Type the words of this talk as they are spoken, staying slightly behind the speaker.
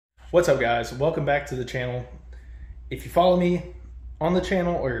What's up, guys? Welcome back to the channel. If you follow me on the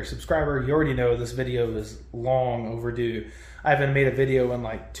channel or you're a subscriber, you already know this video is long overdue. I haven't made a video in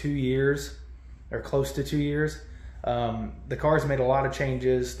like 2 years or close to 2 years. The car's made a lot of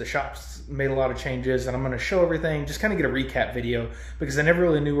changes, the shop's made a lot of changes, and I'm going to show everything, just kind of get a recap video because I never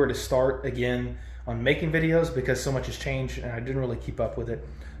really knew where to start again on making videos because so much has changed and I didn't really keep up with it.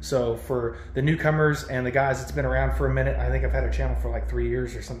 So for the newcomers and the guys that's been around for a minute, I think I've had a channel for like 3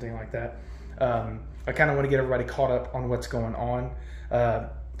 years or something like that. I kind of want to get everybody caught up on what's going on.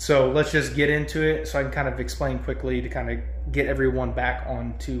 So let's just get into it so I can kind of explain quickly to kind of get everyone back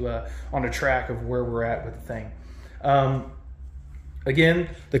onto on a track of where we're at with the thing. Again,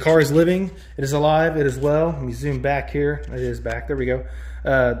 the car is living, it is alive, it is well. Let me zoom back here. It is back, there we go.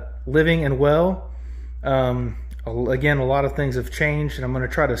 Living and well. Again, a lot of things have changed, and I'm going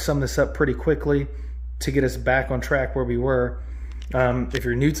to try to sum this up pretty quickly to get us back on track where we were. If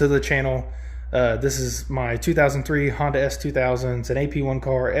you're new to the channel, this is my 2003 Honda S2000. It's an AP1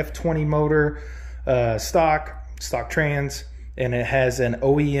 car, F20 motor, stock trans, and it has an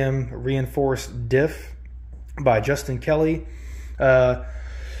OEM reinforced diff by Justin Kelly.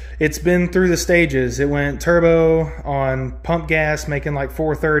 It's been through the stages. It went turbo on pump gas, making like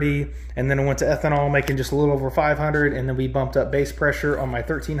 430, and then it went to ethanol, making just a little over 500, and then we bumped up base pressure on my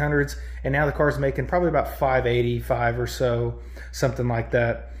 1300s, and now the car's making probably about 585 or so, something like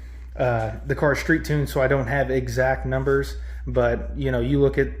that. The car is street tuned, so I don't have exact numbers, but you know, you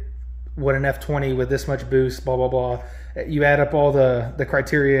look at what an F20 with this much boost, blah, blah, blah, you add up all the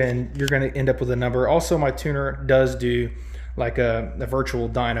criteria and you're going to end up with a number. Also, my tuner does do like a virtual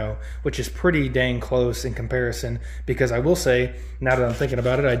dyno, which is pretty dang close in comparison, because I will say, now that I'm thinking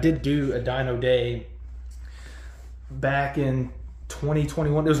about it, I did do a dyno day back in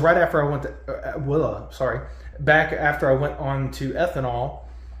 2021. It was right after I went to, back after I went on to ethanol.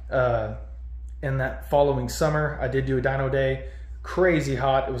 In that following summer, I did do a dyno day. Crazy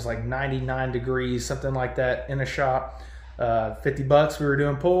hot. It was like 99 degrees, something like that in a shop. 50 bucks, we were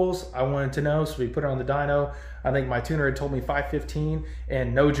doing pulls. I wanted to know, so we put it on the dyno. I think my tuner had told me 515,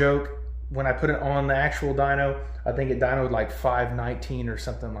 and no joke, when I put it on the actual dyno, I think it dynoed like 519 or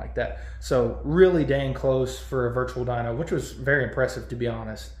something like that. So really dang close for a virtual dyno, which was very impressive, to be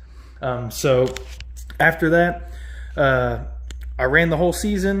honest. So after that, I ran the whole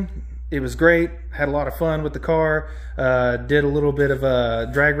season. It was great, had a lot of fun with the car, did a little bit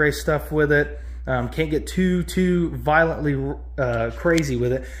of drag race stuff with it. Can't get too violently crazy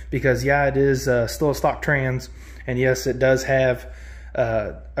with it because, yeah, it is still a stock trans, and yes, it does have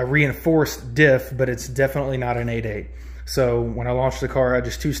a reinforced diff, but it's definitely not an 8.8. So when I launched the car, I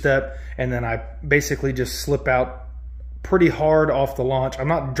just two-step, and then I basically just slip out pretty hard off the launch. I'm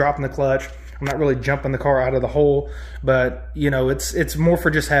not dropping the clutch. I'm not really jumping the car out of the hole, but you know, it's more for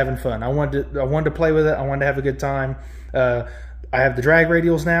just having fun. I wanted to play with it. I wanted to have a good time. I have the drag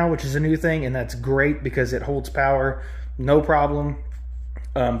radials now, which is a new thing, and that's great because it holds power, no problem.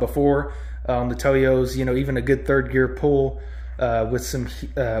 Before the Toyos, you know, even a good third gear pull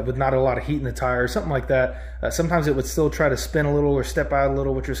with not a lot of heat in the tire, something like that. Sometimes it would still try to spin a little or step out a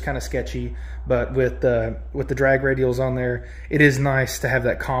little, which was kind of sketchy. But with the drag radials on there, it is nice to have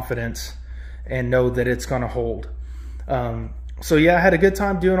that confidence and know that it's going to hold. So yeah, I had a good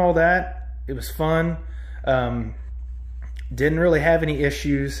time doing all that. It was fun. Didn't really have any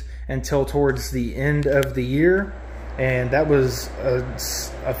issues until towards the end of the year, and that was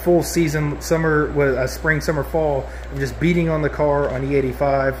a full season, summer, with a spring, summer, fall, of just beating on the car on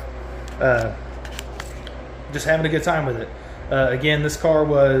E85, just having a good time with it. Again, this car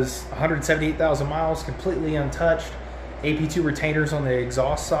was 178,000 miles, completely untouched. AP2 retainers on the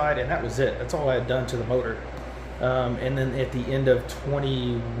exhaust side, and that was it. That's all I had done to the motor. And then at the end of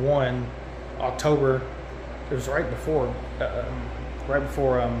 21, October, it was right before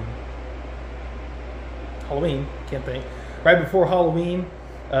Halloween, can't think. Right before Halloween,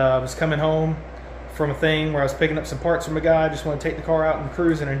 I was coming home from a thing where I was picking up some parts from a guy. I just want to take the car out and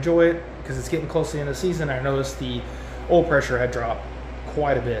cruise and enjoy it because it's getting close to the end of the season. I noticed the oil pressure had dropped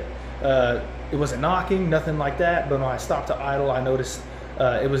quite a bit. It wasn't knocking, nothing like that, but when I stopped to idle, I noticed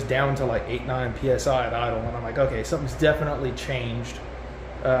it was down to like 8-9 PSI at idle, and I'm like, okay, something's definitely changed.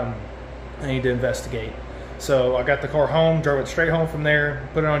 I need to investigate. So I got the car home, drove it straight home from there,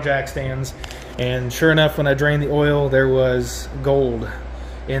 put it on jack stands, and sure enough, when I drained the oil, there was gold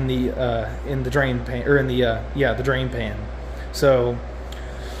in the drain pan, or in the drain pan. So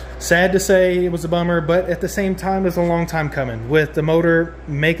sad to say, it was a bummer, but at the same time, it's a long time coming. With the motor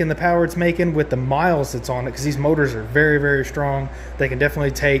making the power it's making, with the miles that's on it, because these motors are very, very strong. They can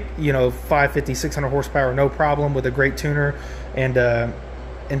definitely take, you know, 550, 600 horsepower, no problem, with a great tuner. And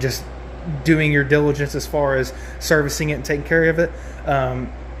and just doing your diligence as far as servicing it and taking care of it.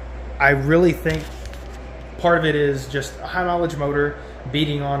 I really think part of it is just a high mileage motor,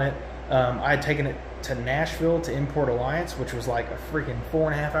 beating on it. I had taken it to Nashville to Import Alliance, which was like a freaking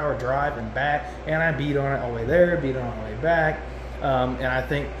 4.5 hour drive and back, and I beat on it all the way there, beat on it all the way back. And I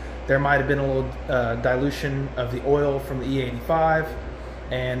think there might have been a little dilution of the oil from the E85,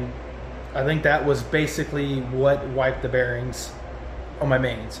 and I think that was basically what wiped the bearings on my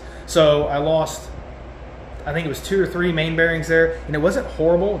mains. So I lost, I think it was 2 or 3 main bearings there, and it wasn't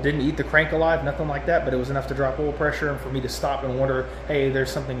horrible, didn't eat the crank alive, nothing like that, but it was enough to drop oil pressure and for me to stop and wonder, hey,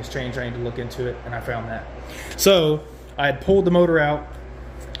 there's something that's changed, I need to look into it, and I found that. So I had pulled the motor out,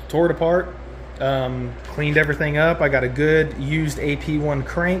 tore it apart, cleaned everything up. I got a good used AP1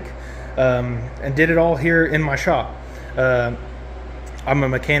 crank, and did it all here in my shop. I'm a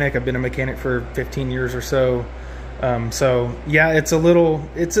mechanic. I've been a mechanic for 15 years or so. So yeah, it's a little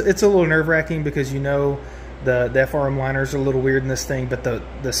nerve-wracking because, you know, the FRM liners are a little weird in this thing, but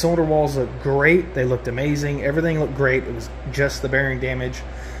the cylinder walls look great. They looked amazing. Everything looked great. It was just the bearing damage.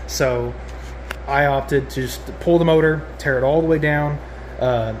 So I opted to just pull the motor, tear it all the way down,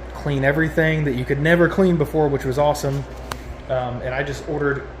 clean everything that you could never clean before, which was awesome. And I just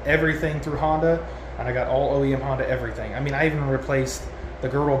ordered everything through Honda, and I got all OEM Honda everything. I mean, I even replaced the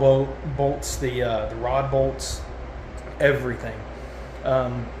girdle bolts, the rod bolts, everything.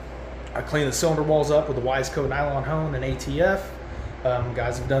 I cleaned the cylinder walls up with a Wiseco nylon hone and ATF.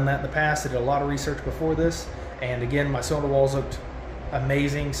 Guys have done that in the past. I did a lot of research before this, and again, my cylinder walls looked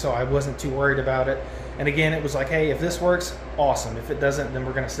amazing, so I wasn't too worried about it. And again, it was like, hey, if this works, awesome. If it doesn't, then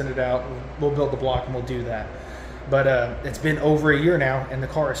we're going to send it out. We'll build the block and we'll do that. But it's been over a year now, and the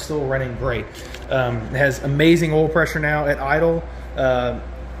car is still running great. It has amazing oil pressure now at idle.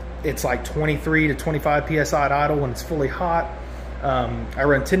 It's like 23 to 25 PSI at idle when it's fully hot. I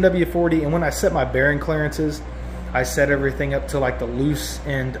run 10W40, and when I set my bearing clearances, I set everything up to like the loose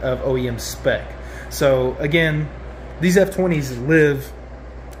end of OEM spec. So again, these F20s live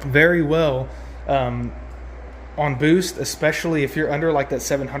very well on boost, especially if you're under like that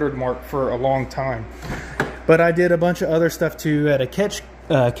 700 mark for a long time. But I did a bunch of other stuff too. At a catch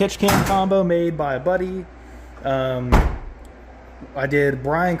cam combo made by a buddy. I did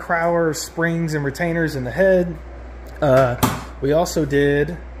Brian Crowler springs and retainers in the head. We also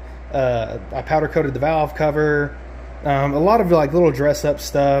did, I powder coated the valve cover. A lot of like little dress up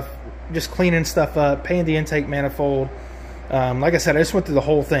stuff, just cleaning stuff up, painting the intake manifold. Like I said, I just went through the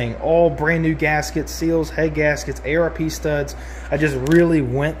whole thing. All brand new gaskets, seals, head gaskets, ARP studs. I just really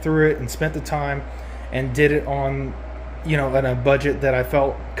went through it and spent the time and did it on, you know, on a budget that I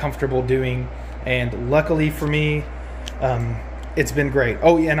felt comfortable doing. And luckily for me, it's been great.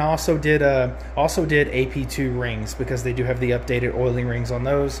 Oh, yeah, and I also did AP2 rings because they do have the updated oiling rings on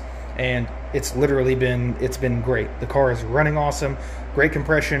those, and it's literally been great. The car is running awesome, great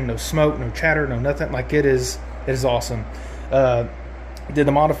compression, no smoke, no chatter, no nothing. Like it is awesome. Did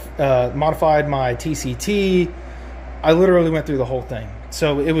the modified my TCT. I literally went through the whole thing,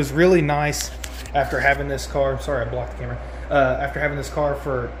 so it was really nice after having this car. Sorry, I blocked the camera. After having this car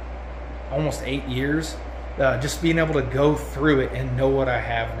for almost 8 years. Just being able to go through it and know what I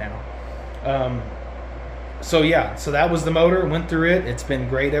have now. So yeah, so that was the motor, went through it. It's been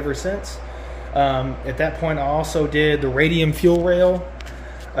great ever since. At that point, I also did the radium fuel rail.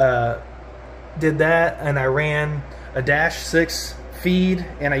 Did that, and I ran a -6 feed,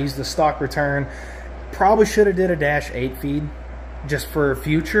 and I used the stock return. Probably should have did a -8 feed just for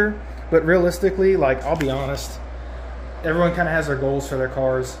future, but realistically, like, I'll be honest, everyone kind of has their goals for their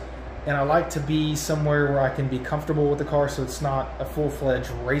cars. And I like to be somewhere where I can be comfortable with the car, so it's not a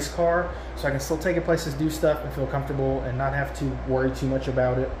full-fledged race car, so I can still take it places, do stuff, and feel comfortable and not have to worry too much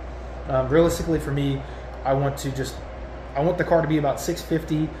about it. Realistically for me, I want the car to be about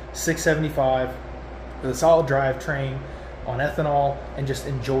 650, 675 with a solid drivetrain on ethanol, and just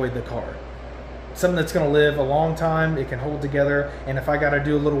enjoy the car. Something that's going to live a long time, it can hold together, and if I got to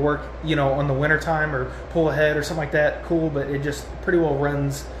do a little work, you know, on the winter time or pull ahead or something like that, cool, but it just pretty well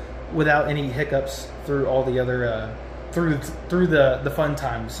runs without any hiccups through all the other through the fun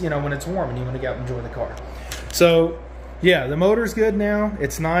times, you know, when it's warm and you want to get out and enjoy the car. So yeah, the motor's good now.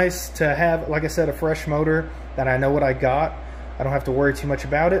 It's nice to have, like I said, a fresh motor that I know what I got. I don't have to worry too much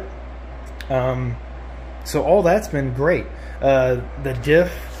about it. So all that's been great. The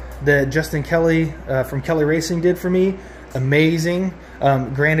diff that Justin Kelly from Kelly Racing did for me, amazing.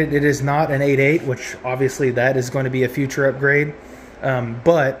 Granted, it is not an 8.8, which obviously that is going to be a future upgrade,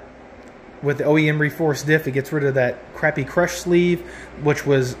 but with the OEM Reforce diff, it gets rid of that crappy crush sleeve, which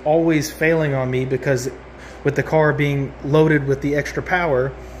was always failing on me because with the car being loaded with the extra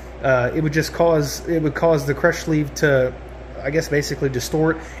power, it would cause the crush sleeve to, I guess, basically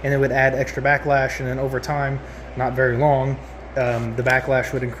distort, and it would add extra backlash, and then over time, not very long, the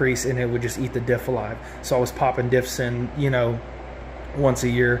backlash would increase and it would just eat the diff alive. So I was popping diffs in, you know, once a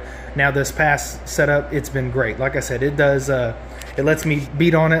year. Now this past setup, it's been great. Like I said, it does, it lets me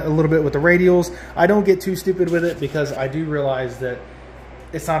beat on it a little bit with the radials. I don't get too stupid with it because I do realize that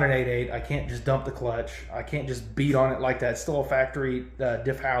it's not an 8.8. I can't just dump the clutch. I can't just beat on it like that. It's still a factory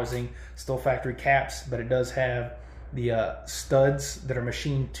diff housing, still factory caps, but it does have the studs that are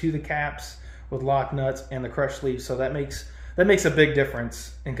machined to the caps with lock nuts and the crush sleeves. So that makes a big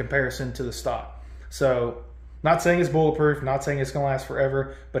difference in comparison to the stock. So not saying it's bulletproof, not saying it's gonna last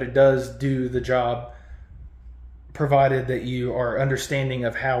forever, but it does do the job, provided that you are understanding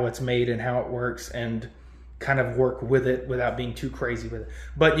of how it's made and how it works, and kind of work with it without being too crazy with it.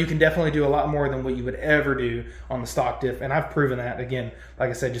 But you can definitely do a lot more than what you would ever do on the stock diff, and I've proven that. Again, like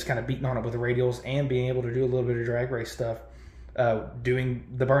I said, just kind of beating on it with the radials and being able to do a little bit of drag race stuff, doing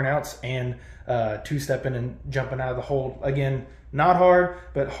the burnouts and two-stepping and jumping out of the hold. Again, not hard,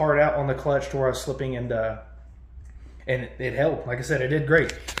 but hard out on the clutch to where I was slipping, and it held. Like I said, it did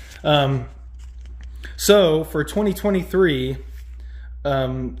great. So for 2023,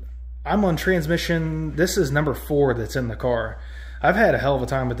 I'm on transmission. This is number 4 that's in the car. I've had a hell of a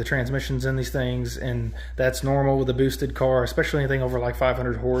time with the transmissions in these things, and that's normal with a boosted car, especially anything over like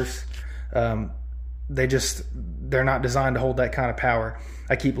 500 horse. They're not designed to hold that kind of power.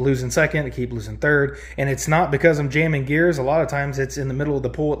 I keep losing second, I keep losing third, and it's not because I'm jamming gears. A lot of times it's in the middle of the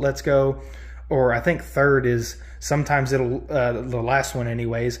pull, it lets go, or I think third is, sometimes it'll, the last one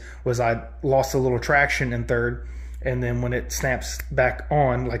anyways, was I lost a little traction in third, and then when it snaps back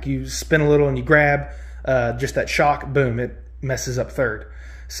on, like you spin a little and you grab, just that shock, boom, it messes up third.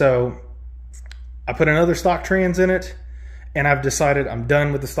 So I put another stock trans in it, and I've decided I'm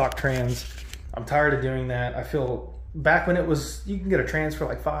done with the stock trans. I'm tired of doing that. I feel, back when it was, you can get a trans for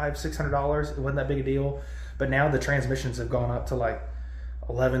like $500–600, it wasn't that big a deal, but now the transmissions have gone up to like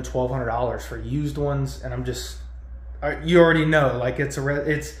 $1,100–1,200 for used ones, and I'm just, you already know, like it's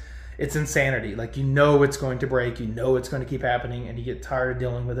insanity. Like, you know it's going to break, you know it's going to keep happening, and you get tired of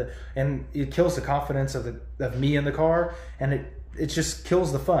dealing with it, and it kills the confidence of me in the car, and it just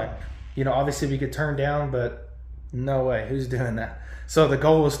kills the fun. You know, obviously we could turn down, but no way, who's doing that? So the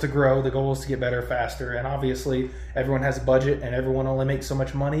goal is to grow, the goal is to get better faster, and obviously everyone has a budget, and everyone only makes so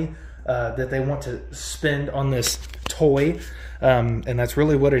much money that they want to spend on this toy, and that's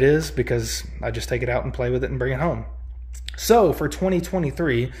really what it is, because I just take it out and play with it and bring it home. So for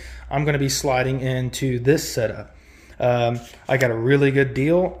 2023, I'm going to be sliding into this setup. I got a really good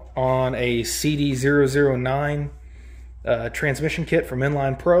deal on a CD009 transmission kit from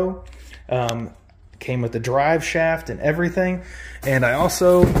Inline Pro. Came with the drive shaft and everything. And I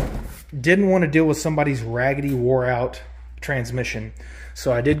also didn't want to deal with somebody's raggedy, wore out transmission.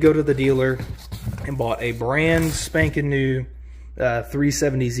 So I did go to the dealer and bought a brand spanking new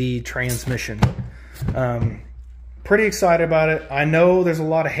 370Z transmission. Pretty excited about it. I know there's a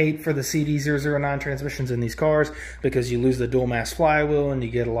lot of hate for the CD009 transmissions in these cars because you lose the dual mass flywheel and you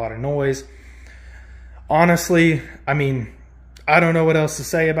get a lot of noise. Honestly, I mean, I don't know what else to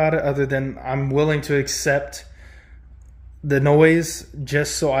say about it other than I'm willing to accept the noise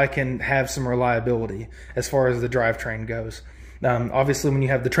just so I can have some reliability as far as the drivetrain goes. Obviously, when you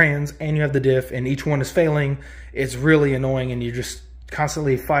have the trans and you have the diff and each one is failing, it's really annoying, and you're just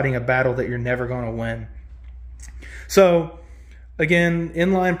constantly fighting a battle that you're never going to win. So again,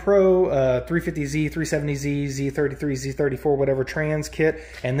 Inline Pro 350Z, 370Z, Z33, Z34, whatever trans kit.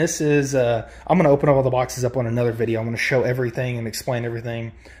 And this is, I'm going to open all the boxes up on another video. I'm going to show everything and explain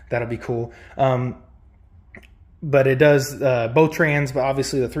everything. That'll be cool. But it does both trans, but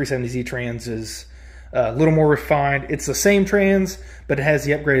obviously the 370Z trans is a little more refined. It's the same trans, but it has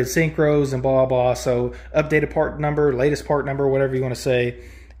the upgraded synchros and blah, blah. So updated part number, latest part number, whatever you want to say.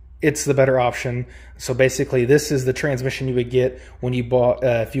 It's the better option. So basically, this is the transmission you would get when you bought,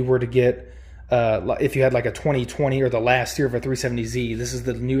 if you were to get, if you had like a 2020 or the last year of a 370Z. This is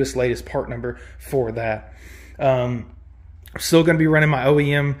the newest, latest part number for that. I'm still going to be running my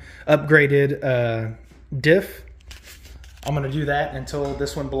OEM upgraded diff. I'm going to do that until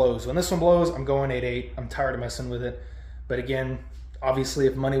this one blows. When this one blows, I'm going 8.8. I'm tired of messing with it. But again, obviously,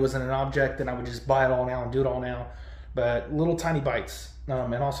 if money wasn't an object, then I would just buy it all now and do it all now. But little tiny bites.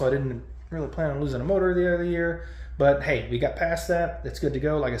 And also, I didn't really plan on losing a motor the other year. But hey, we got past that. It's good to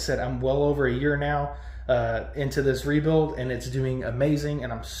go. Like I said, I'm well over a year now into this rebuild, and it's doing amazing.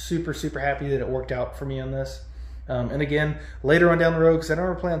 And I'm super, super happy that it worked out for me on this. And again, later on down the road, because I don't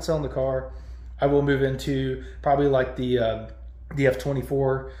ever plan on selling the car, I will move into probably like the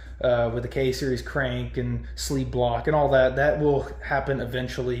F24 with the K series crank and sleeve block and all that. That will happen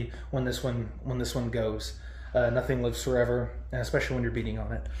eventually when this one goes. Nothing lives forever, and especially when you're beating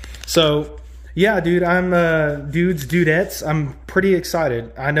on it. So yeah, dude, I'm dudettes. I'm pretty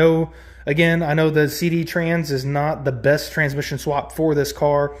excited. I know the CD Trans is not the best transmission swap for this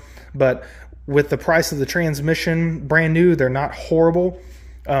car, but with the price of the transmission brand new, they're not horrible.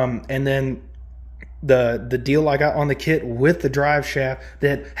 And then the deal I got on the kit with the drive shaft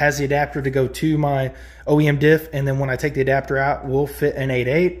that has the adapter to go to my OEM diff, and then when I take the adapter out, will fit an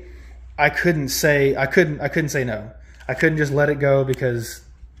 8.8. I couldn't say no. I couldn't just let it go, because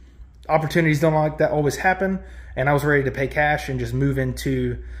opportunities don't like that always happen, and I was ready to pay cash and just move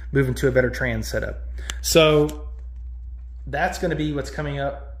into a better trans setup. So that's going to be what's coming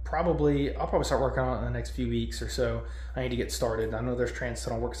up. I'll probably start working on it in the next few weeks or so. I need to get started. I know there's trans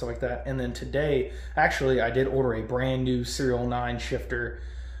that don't work, stuff like that. And then today, actually, I did order a brand new Serial 9 shifter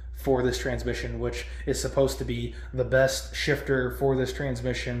for this transmission, which is supposed to be the best shifter for this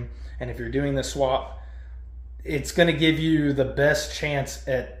transmission. And if you're doing the swap, it's going to give you the best chance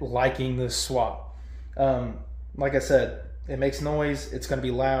at liking this swap. Like I said, it makes noise. It's going to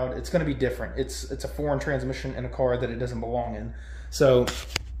be loud. It's going to be different. It's a foreign transmission in a car that it doesn't belong in. So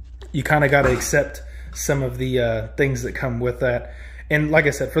you kind of got to accept some of the things that come with that. And like I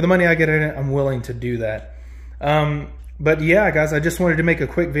said, for the money I get in it, I'm willing to do that. But yeah, guys, I just wanted to make a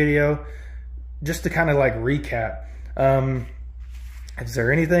quick video just to kind of like recap. Is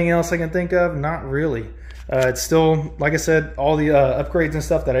there anything else I can think of? Not really. It's still, like I said, all the upgrades and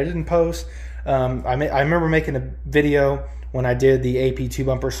stuff that I didn't post. I remember making a video when I did the AP2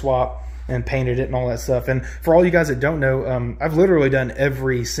 bumper swap and painted it and all that stuff. And for all you guys that don't know, I've literally done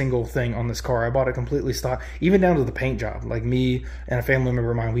every single thing on this car. I bought it completely stock, even down to the paint job. Like me and a family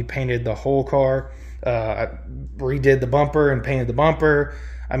member of mine, we painted the whole car. I redid the bumper and painted the bumper.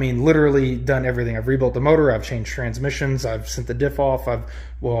 I mean, literally done everything. I've rebuilt the motor. I've changed transmissions. I've sent the diff off. I've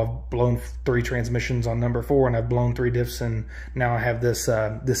blown 3 transmissions on number 4, and I've blown 3 diffs, and now I have this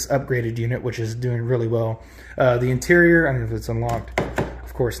this upgraded unit, which is doing really well. The interior, I don't know if it's unlocked.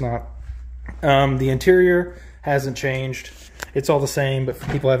 Of course not. The interior hasn't changed. It's all the same, but for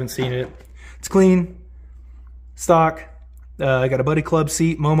people who haven't seen it, it's clean, stock. I got a Buddy Club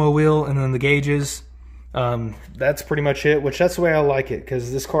seat, Momo wheel, and then the gauges. That's pretty much it, which that's the way I like it,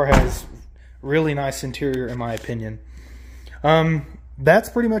 because this car has really nice interior in my opinion. That's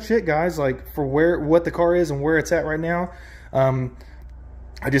pretty much it, guys. Like, for what the car is and where it's at right now.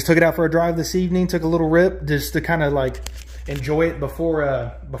 I just took it out for a drive this evening, took a little rip just to kind of like enjoy it before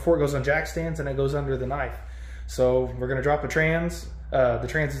it goes on jack stands and it goes under the knife. So we're gonna drop a trans. The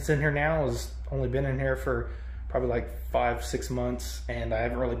trans that's in here now has only been in here for probably like 5-6 months, and I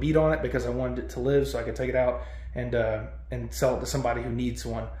haven't really beat on it because I wanted it to live so I could take it out and sell it to somebody who needs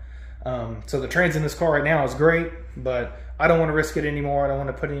one. So the trans in this car right now is great, but I don't want to risk it anymore. I don't want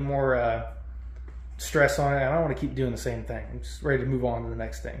to put any more stress on it. I don't want to keep doing the same thing. I'm just ready to move on to the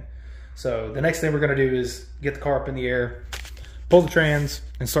next thing. So the next thing we're going to do is get the car up in the air, pull the trans,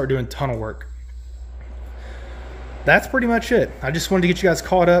 and start doing tunnel work. That's pretty much it. I just wanted to get you guys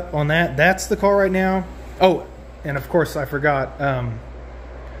caught up on that. That's the car right now. Oh, and of course I forgot,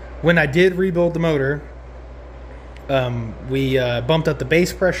 when I did rebuild the motor, we bumped up the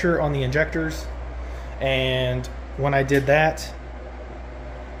base pressure on the injectors, and when I did that,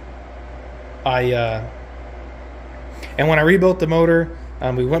 and when I rebuilt the motor,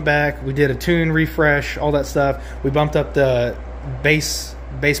 we went back, we did a tune refresh, all that stuff. We bumped up the base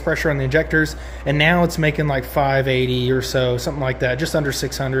pressure on the injectors, and now it's making like 580 or so, something like that, just under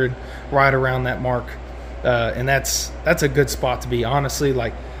 600, right around that mark. And that's a good spot to be, honestly.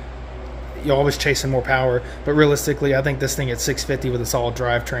 Like, you're always chasing more power, but realistically, I think this thing at 650 with a solid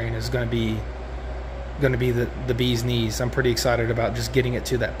drivetrain is going to be the bee's knees. I'm pretty excited about just getting it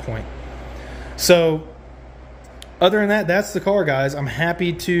to that point. So other than that, that's the car, guys. I'm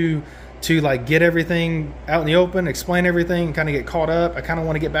happy to like get everything out in the open, explain everything, kind of get caught up. I kind of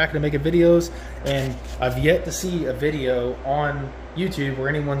want to get back to making videos, and I've yet to see a video on YouTube where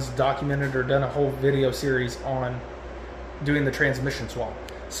anyone's documented or done a whole video series on doing the transmission swap.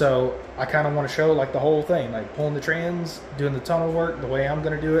 So I kind of want to show like the whole thing, like pulling the trans, doing the tunnel work, the way I'm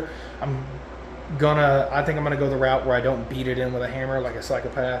going to do it. I think I'm going to go the route where I don't beat it in with a hammer like a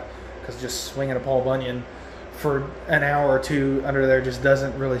psychopath, because just swinging a Paul Bunyan for an hour or two under there just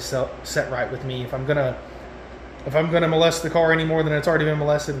doesn't really set right with me. If I'm gonna molest the car any more than it's already been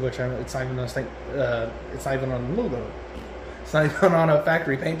molested, which it's not even on a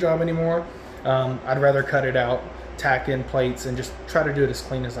factory paint job anymore, I'd rather cut it out, tack in plates, and just try to do it as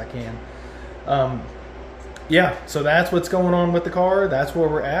clean as I can. Yeah, so that's what's going on with the car. That's where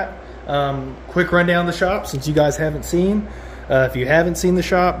we're at. Quick rundown of the shop since you guys haven't seen. If you haven't seen the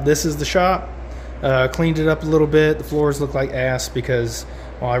shop, this is the shop. Cleaned it up a little bit. The floors look like ass because,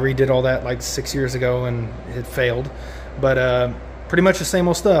 well, I redid all that like 6 years ago and it failed. But pretty much the same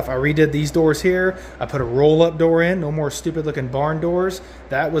old stuff. I redid these doors here. I put a roll-up door in. No more stupid looking barn doors.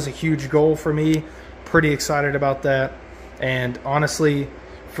 That was a huge goal for me. Pretty excited about that. And honestly,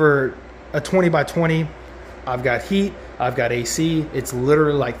 for a 20 by 20, I've got heat, I've got AC. It's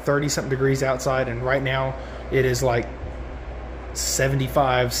literally like 30 something degrees outside, and right now it is like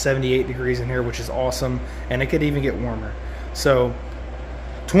 75, 78 degrees in here, which is awesome, and it could even get warmer. So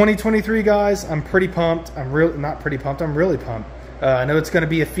 2023, guys, I'm pretty pumped. I'm really pumped. I know it's going to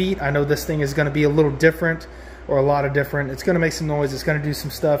be a feat. I know this thing is going to be a little different, or a lot of different. It's going to make some noise. It's going to do some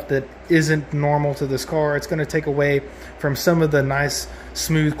stuff that isn't normal to this car. It's going to take away from some of the nice,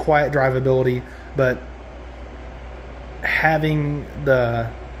 smooth, quiet drivability, but having the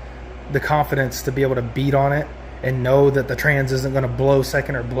confidence to be able to beat on it and know that the trans isn't going to blow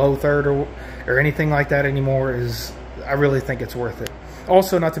second or blow third or anything like that anymore is, I really think it's worth it.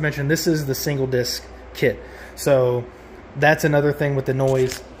 Also, not to mention, this is the single disc kit, so that's another thing with the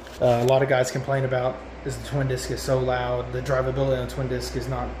noise. A lot of guys complain about is the twin disc is so loud. The drivability on the twin disc is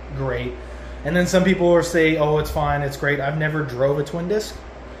not great. And then some people will say, oh, it's fine, it's great. I've never drove a twin disc,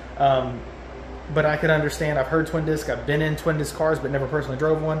 but I can understand. I've heard twin disc. I've been in twin disc cars, but never personally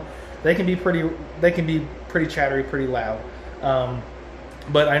drove one. They can be pretty chattery, pretty loud.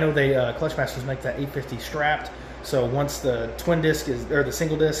 But I know they Clutch Masters make that 850 strapped. So once the twin disc is, or the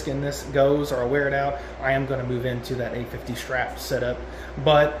single disc in this goes, or I wear it out, I am going to move into that 850 strap setup.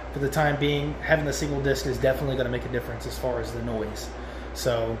 But for the time being, having the single disc is definitely going to make a difference as far as the noise.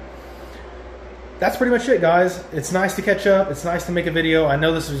 So that's pretty much it, guys. It's nice to catch up. It's nice to make a video. I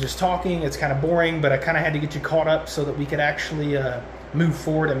know this was just talking. It's kind of boring, but I kind of had to get you caught up so that we could actually move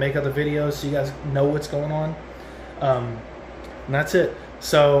forward and make other videos so you guys know what's going on. And that's it.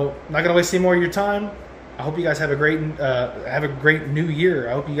 So not going to waste any more of your time. I hope you guys have a great new year.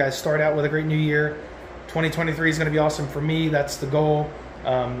 I hope you guys start out with a great new year. 2023 is going to be awesome for me. That's the goal.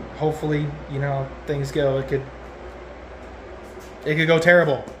 Hopefully, you know, things go. It could go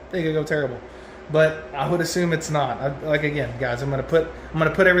terrible. It could go terrible, but I would assume it's not. Like, again, guys, I'm gonna put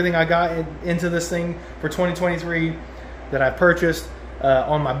everything I got into this thing for 2023 that I purchased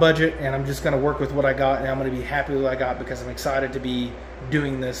on my budget, and I'm just gonna work with what I got, and I'm gonna be happy with what I got because I'm excited to be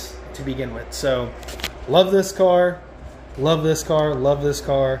doing this to begin with. So. Love this car, love this car, love this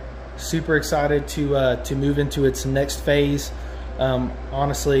car. Super excited to move into its next phase.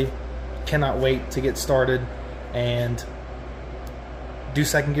 Honestly, cannot wait to get started and do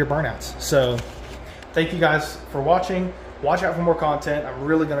second gear burnouts. So thank you guys for watching. Watch out for more content. I'm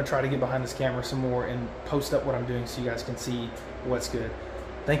really going to try to get behind this camera some more and post up what I'm doing so you guys can see what's good.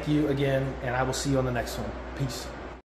 Thank you again, and I will see you on the next one. Peace.